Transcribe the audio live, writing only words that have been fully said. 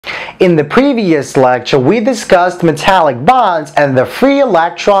In the previous lecture, we discussed metallic bonds and the free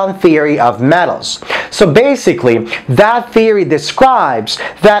electron theory of metals. So basically, that theory describes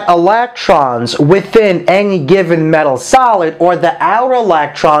that electrons within any given metal solid, or the outer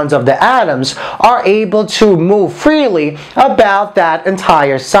electrons of the atoms, are able to move freely about that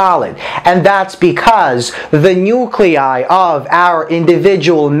entire solid. And that's because the nuclei of our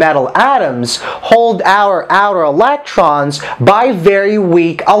individual metal atoms hold our outer electrons by very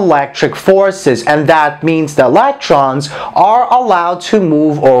weak electric forces, and that means the electrons are allowed to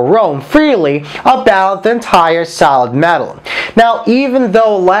move or roam freely about the entire solid metal. Now, even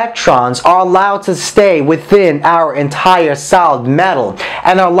though electrons are allowed to stay within our entire solid metal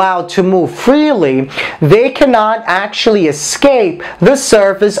and are allowed to move freely, they cannot actually escape the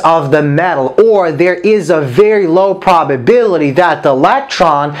surface of the metal, or there is a very low probability that the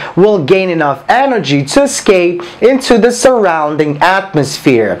electron will gain enough energy to escape into the surrounding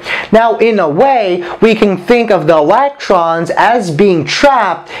atmosphere. Now, in a way, we can think of the electrons as being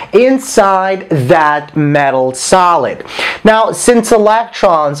trapped inside that metal solid. Now, since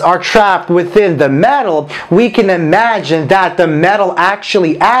electrons are trapped within the metal, we can imagine that the metal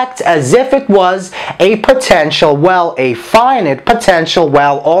actually acts as if it was a potential well, a finite potential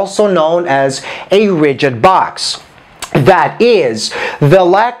well, also known as a rigid box. That is, the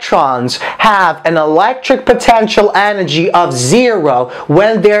electrons have an electric potential energy of 0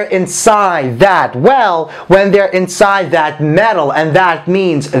 when they're inside that well, when they're inside that metal, and that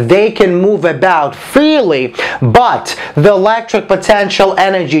means they can move about freely, but the electric potential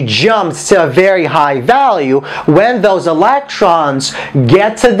energy jumps to a very high value when those electrons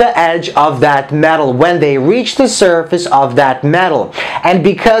get to the edge of that metal, when they reach the surface of that metal. And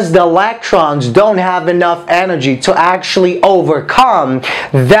because the electrons don't have enough energy to actually overcome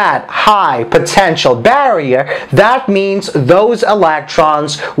that high potential barrier, that means those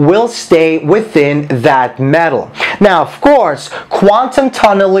electrons will stay within that metal. Now, of course, quantum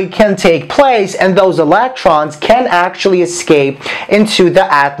tunneling can take place and those electrons can actually escape into the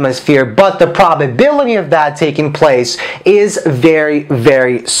atmosphere, but the probability of that taking place is very,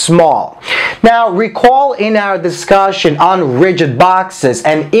 very small. Now, recall in our discussion on rigid boxes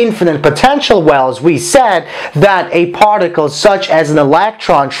and infinite potential wells, we said that a particle such as an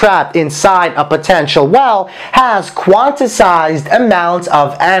electron trapped inside a potential well has quantized amounts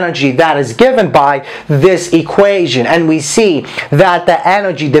of energy that is given by this equation, and we see that the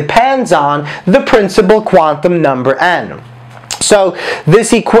energy depends on the principal quantum number n. So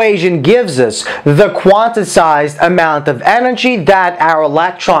this equation gives us the quantized amount of energy that our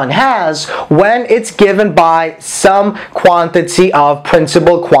electron has when it's given by some quantity of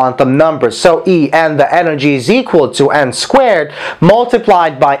principal quantum numbers. So En, the energy, is equal to n squared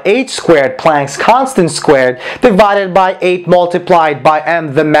multiplied by h squared, Planck's constant squared, divided by 8 multiplied by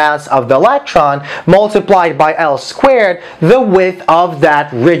m, the mass of the electron, multiplied by L squared, the width of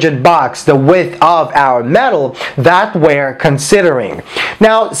that rigid box, the width of our metal that we're considering.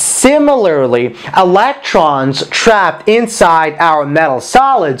 Now, similarly, electrons trapped inside our metal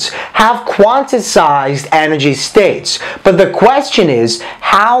solids have quantized energy states. But the question is,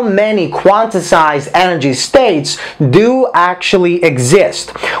 how many quantized energy states do actually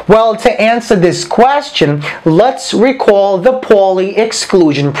exist? Well, to answer this question, let's recall the Pauli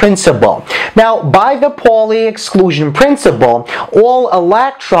exclusion principle. Now, by the Pauli exclusion principle, all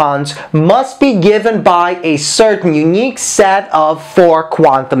electrons must be given by a certain unique set of 4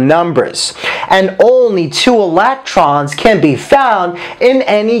 quantum numbers, and only 2 electrons can be found in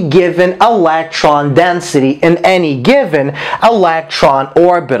any given electron density in any given electron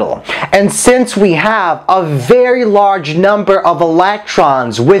orbital. And since we have a very large number of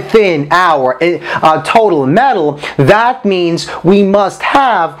electrons within our total metal, that means we must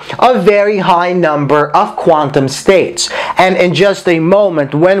have a very high number of quantum states. And in just a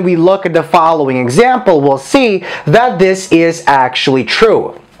moment, when we look at the following example, we'll see that this is actually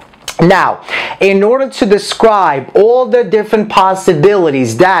true. Now, in order to describe all the different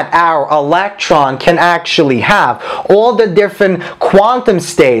possibilities that our electron can actually have, all the different quantum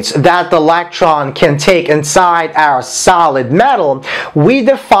states that the electron can take inside our solid metal, we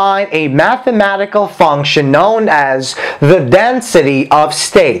define a mathematical function known as the density of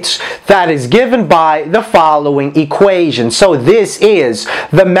states that is given by the following equation. So this is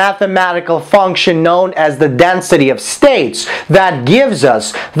the mathematical function known as the density of states that gives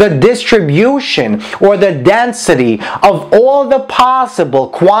us the distribution or the density of all the possible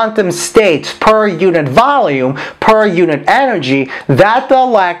quantum states per unit volume, per unit energy that the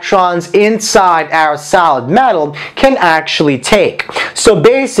electrons inside our solid metal can actually take. So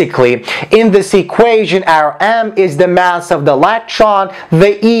basically, in this equation, our m is the mass of the electron,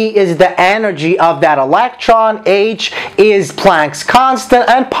 the E is the energy of that electron, H is Planck's constant,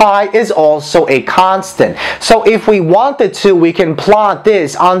 and pi is also a constant. So if we wanted to, we can plot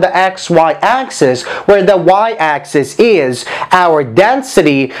this on the xy axis, where the y-axis is our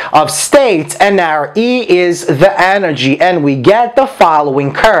density of states and our E is the energy, and we get the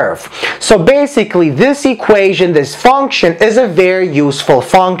following curve. So basically, this equation, this function, is a very useful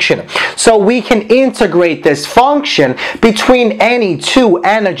function. So we can integrate this function between any two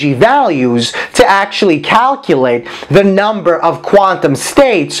energy values to actually calculate the number of quantum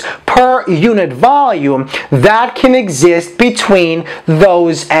states per unit volume that can exist between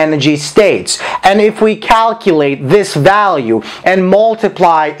those energy states. And if we calculate this value and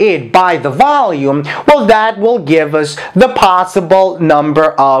multiply it by the volume, well, that will give us the possible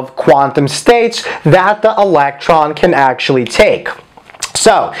number of quantum states that the electron can actually take.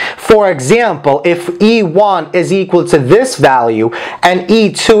 So, for example, if E1 is equal to this value and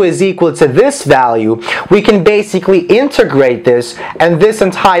E2 is equal to this value, we can basically integrate this, and this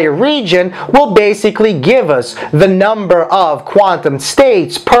entire region will basically give us the number of quantum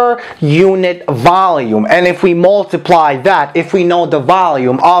states per unit volume. And if we multiply that, if we know the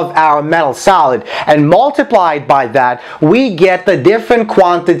volume of our metal solid and multiply it by that, we get the different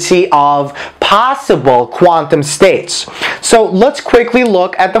quantity of possible quantum states. So let's quickly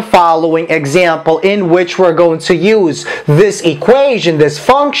look at the following example in which we're going to use this equation, this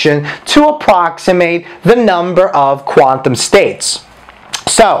function, to approximate the number of quantum states.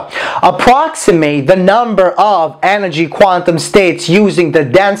 So, approximate the number of energy quantum states using the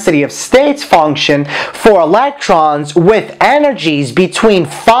density of states function for electrons with energies between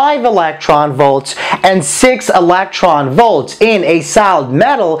 5 electron volts and 6 electron volts in a solid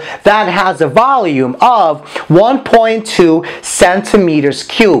metal that has a volume of 1.2 centimeters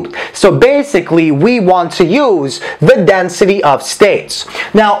cubed. So basically, we want to use the density of states.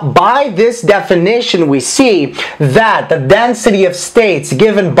 Now, by this definition, we see that the density of states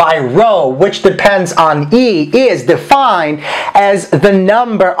given by rho, which depends on E, is defined as the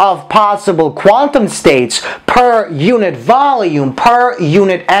number of possible quantum states per unit volume, per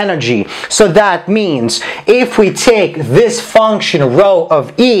unit energy. So that means if we take this function rho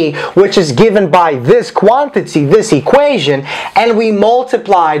of E, which is given by this quantity, this equation, and we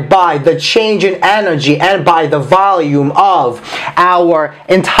multiply by the change in energy and by the volume of our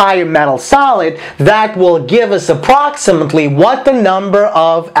entire metal solid, that will give us approximately what the number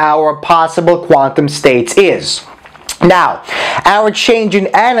of our possible quantum states is. Now, our change in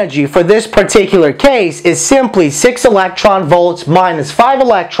energy for this particular case is simply 6 electron volts minus 5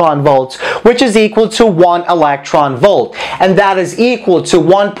 electron volts, which is equal to 1 electron volt. And that is equal to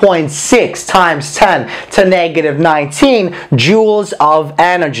 1.6 times 10 to negative 19 joules of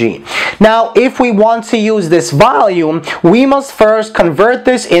energy. Now, if we want to use this volume, we must first convert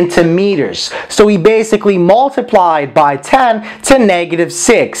this into meters. So we basically multiplied by 10 to negative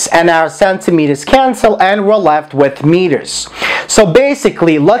 6, and our centimeters cancel, and we're left with meters. So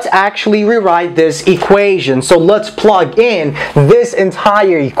basically, let's actually rewrite this equation. So let's plug in this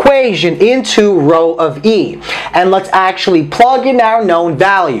entire equation into rho of E. And let's actually plug in our known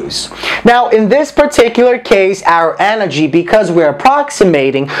values. Now, in this particular case, our energy, because we're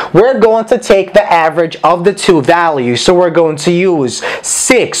approximating, we're going to take the average of the two values. So we're going to use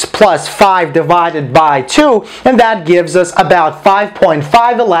 6 plus 5 divided by 2, and that gives us about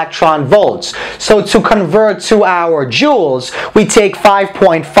 5.5 electron volts. So to convert to our joules, we take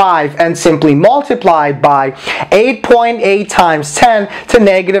 5.5 and simply multiply it by 8.8 times 10 to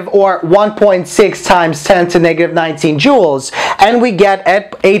negative, or 1.6 times 10 to negative 19 joules, and we get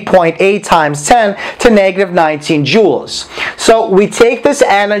at 8.8 times 10 to negative 19 joules. So we take this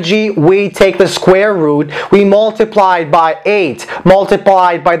energy, we take the square root, we multiply it by 8,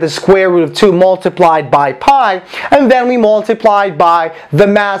 multiplied by the square root of 2, multiplied by pi, and then we multiply by the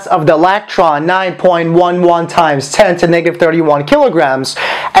mass of the electron, 9.11 times 10 to negative 31 kilograms,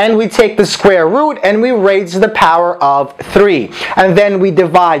 and we take the square root and we raise to the power of 3. And then we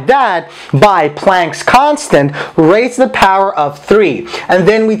divide that by Planck's constant, raised to the power of 3. And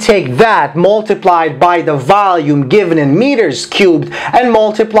then we take that multiplied by the volume given in meters cubed and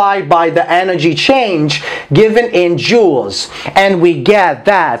multiplied by the energy change given in joules. And we get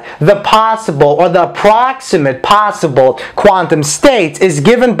that the possible, or the approximate possible quantum state is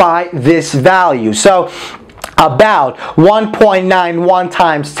given by this value. So about 1.91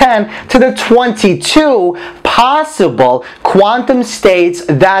 times 10 to the 22 possible quantum states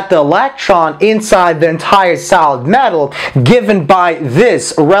that the electron inside the entire solid metal, given by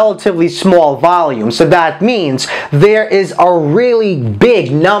this relatively small volume. So that means there is a really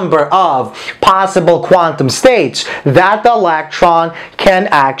big number of possible quantum states that the electron can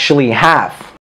actually have.